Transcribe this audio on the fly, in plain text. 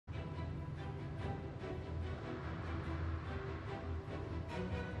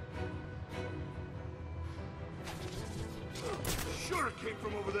Sure it came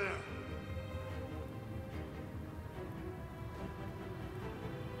from over there.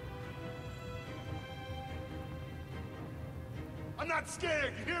 I'm not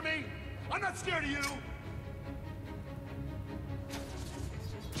scared, you hear me? I'm not scared of you! It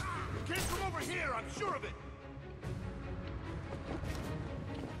came from over here, I'm sure of it!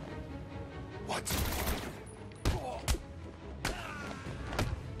 What?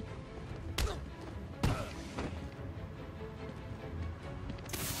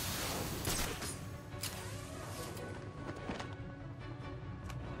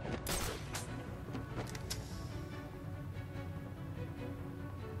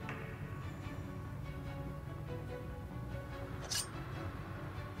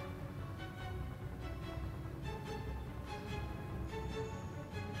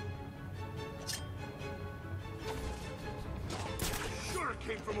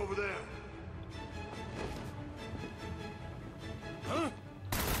 Came from over there. Huh?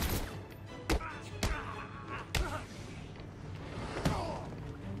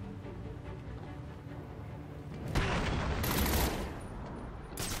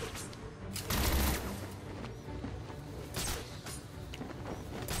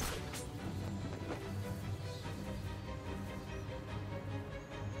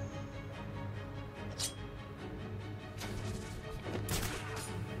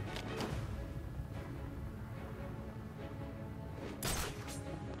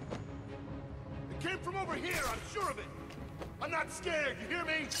 Came from over here, I'm sure of it! I'm not scared, you hear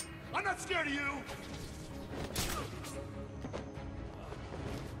me? I'm not scared of you!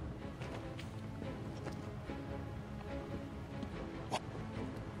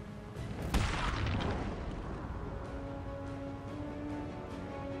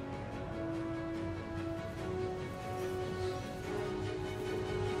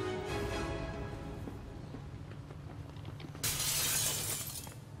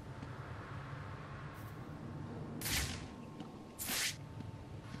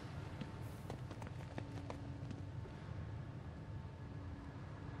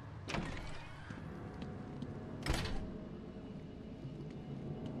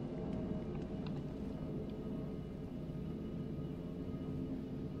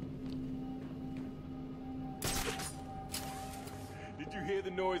 Did you hear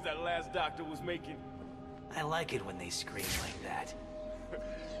the noise that last doctor was making? I like it when they scream like that.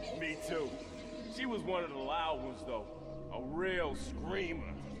 Me too. She was one of the loud ones, though. A real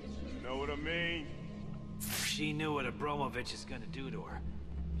screamer. Know what I mean? If she knew what Abramovich is gonna do to her,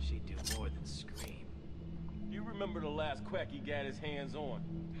 she'd do more than scream. You remember the last quack he got his hands on?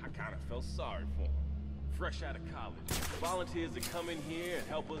 I kinda felt sorry for him. Fresh out of college. Volunteers to come in here and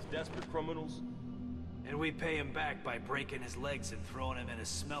help us desperate criminals. And we pay him back by breaking his legs and throwing him in a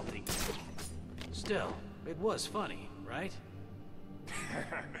smelting pit. Still, it was funny, right?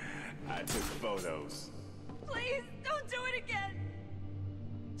 I took photos. Please, don't do it again!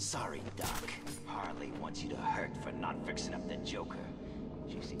 Sorry, Doc. Harley wants you to hurt for not fixing up the Joker.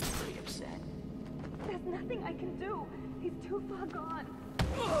 She seems pretty upset. There's nothing I can do. He's too far gone.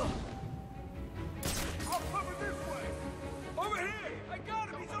 I'll cover this way! Over here! I got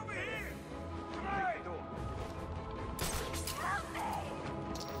him! He's over here! Come on! Help me!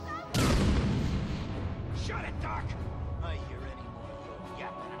 Shut it, Doc! I hear any more of your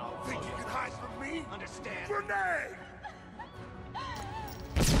yapping and I'll Think you can hide from me? Understand? Grenade!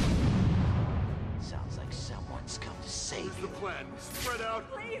 Sounds like someone's come to save Here's you. the plan. Spread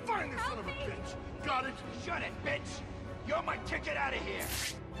out. Please, Find this son help of a me. bitch. Got it? Shut it, bitch! You're my ticket out of here!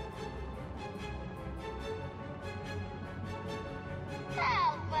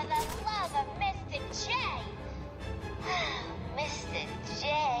 Oh, for the love of Mr. J! Mr. J.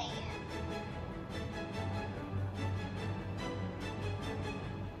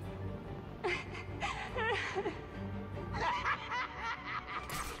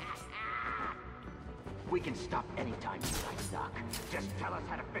 We can stop anytime you like, Doc. Just tell us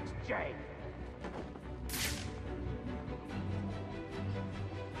how to fix Jay.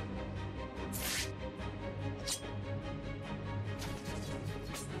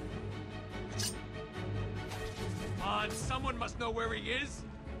 Come on, someone must know where he is.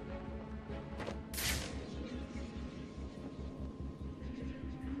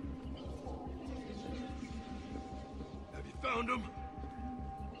 Have you found him?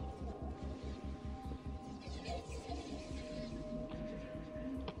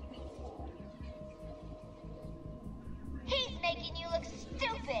 He's making you look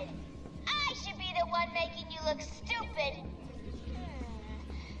stupid. I should be the one making you look stupid.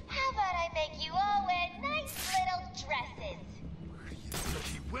 How about I make you all wear nice little dresses? Where do you think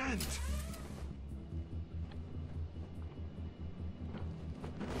he went?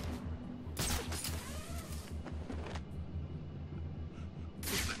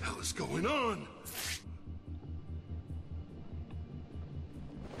 hell is going on?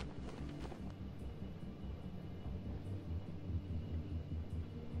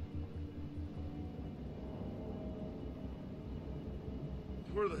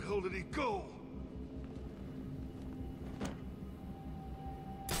 Where the hell did he go?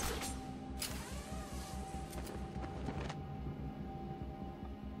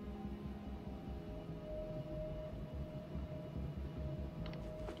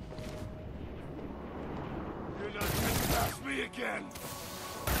 You're not getting past me again!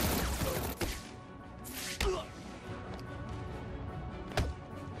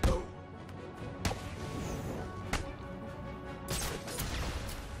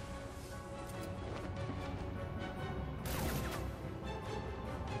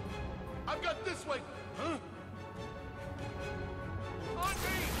 I've got this way! Huh? On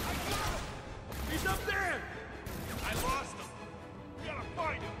me! I got him! He's up there! I lost him! We gotta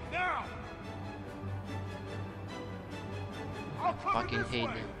find him, now! I'll cover Fucking this hate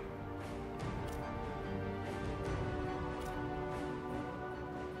way! him.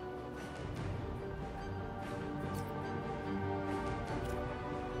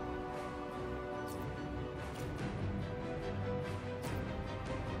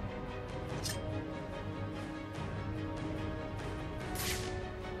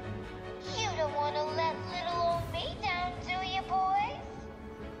 You don't want to let little old me down, do you, boys?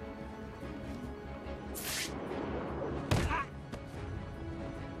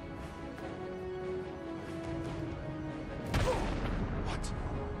 What?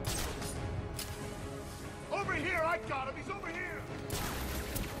 Over here! I got him! He's over here!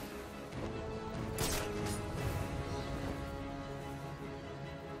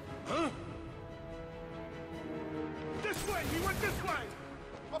 Huh? This way! He went this way!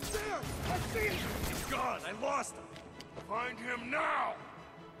 Up there! I see him! He's gone! I lost him! Find him now!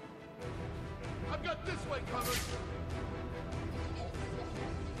 I've got this way covered!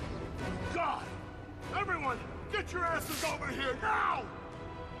 God! Everyone! Get your asses over here now!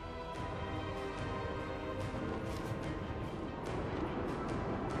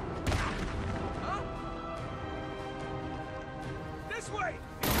 Huh? This way!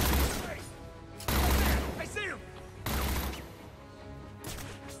 This way! Right there! I see him!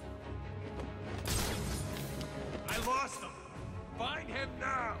 I lost him! Find him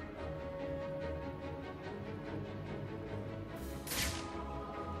now!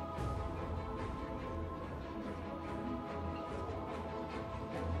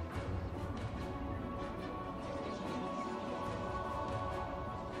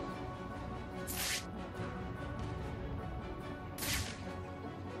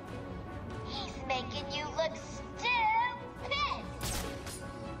 He's making you look stupid!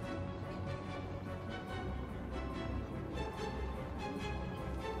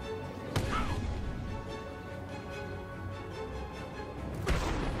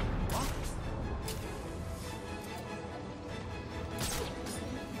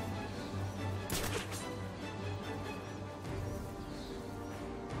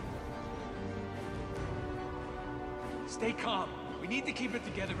 Stay calm. We need to keep it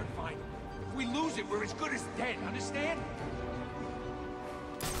together and find him. If we lose it, we're as good as dead, understand?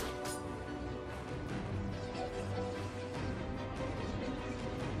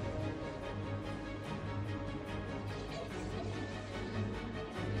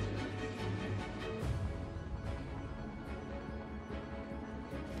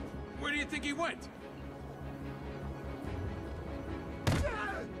 Where do you think he went?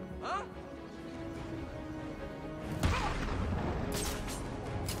 Huh?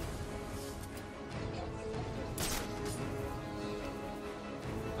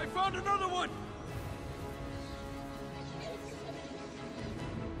 I found another one!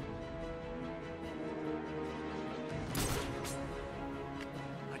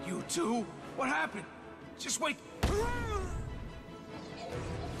 Not you too? What happened? Just wait.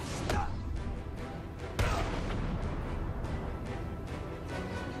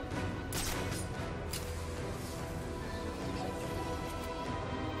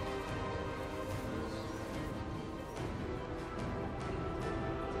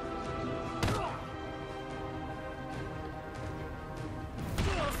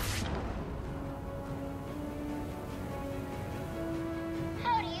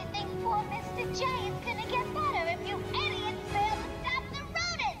 How do you think poor Mr. J is gonna get better if you idiots fail to stop the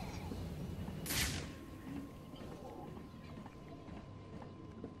rodents?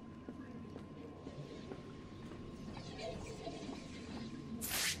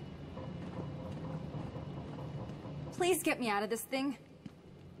 Please get me out of this thing.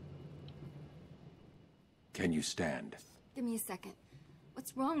 Can you stand? Give me a second.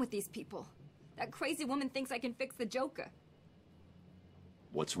 What's wrong with these people? That crazy woman thinks I can fix the Joker.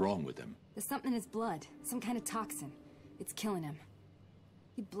 What's wrong with him? There's something in his blood. Some kind of toxin. It's killing him.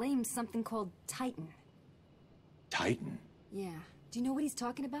 He blames something called Titan. Titan? Yeah. Do you know what he's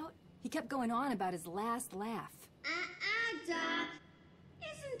talking about? He kept going on about his last laugh. Doc.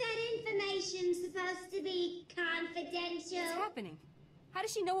 Isn't that information supposed to be confidential? What's happening? How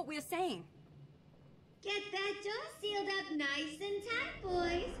does she know what we're saying? Get that door sealed up nice and tight,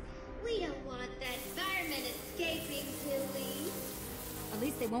 boys. We don't want that fireman escaping, do we? At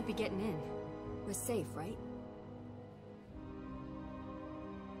least they won't be getting in. We're safe, right?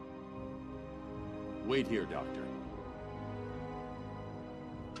 Wait here, Doctor.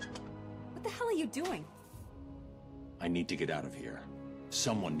 What the hell are you doing? I need to get out of here.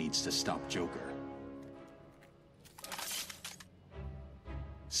 Someone needs to stop Joker.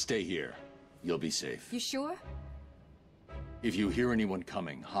 Stay here. You'll be safe. You sure? If you hear anyone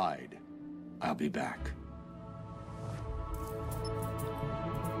coming, hide. I'll be back.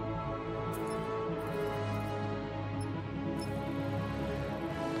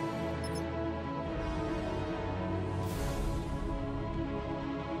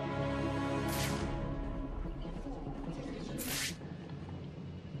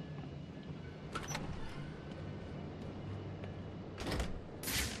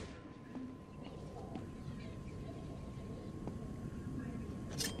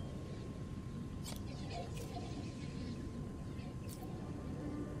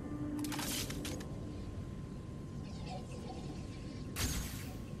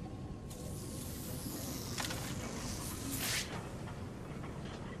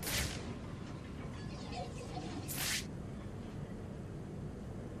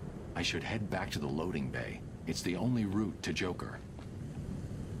 I should head back to the loading bay. It's the only route to Joker.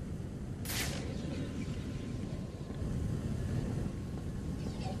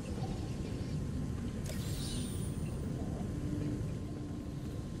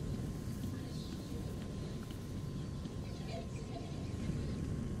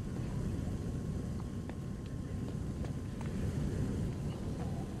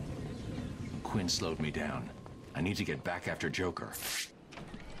 Quinn slowed me down. I need to get back after Joker.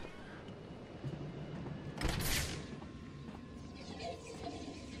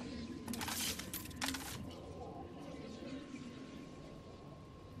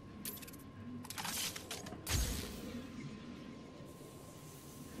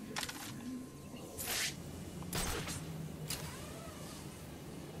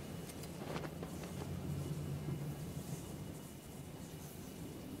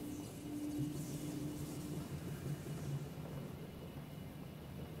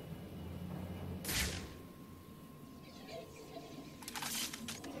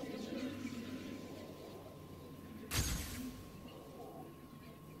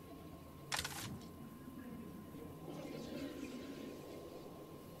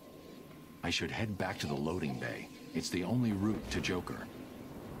 I should head back to the loading bay. It's the only route to Joker.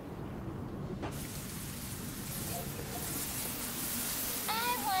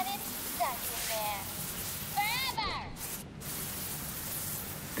 I want it stuck in there. Forever!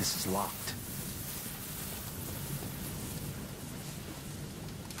 This is locked.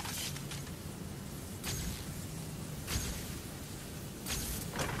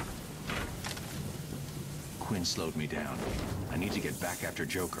 Quinn slowed me down. I need to get back after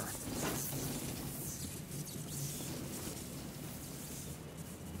Joker.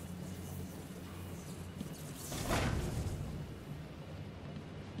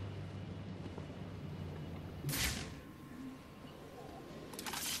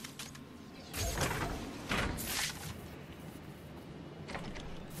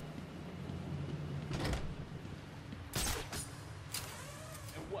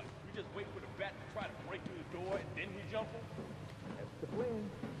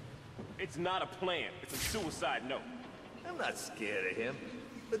 It's not a plan. It's a suicide note. I'm not scared of him.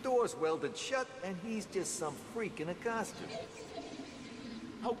 The door's welded shut, and he's just some freak in a costume.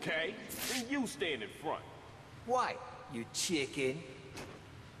 Okay, then you stand in front. Why, you chicken?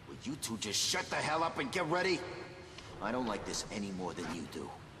 Will you two just shut the hell up and get ready? I don't like this any more than you do.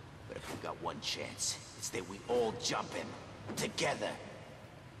 But if we got one chance, it's that we all jump in. Together.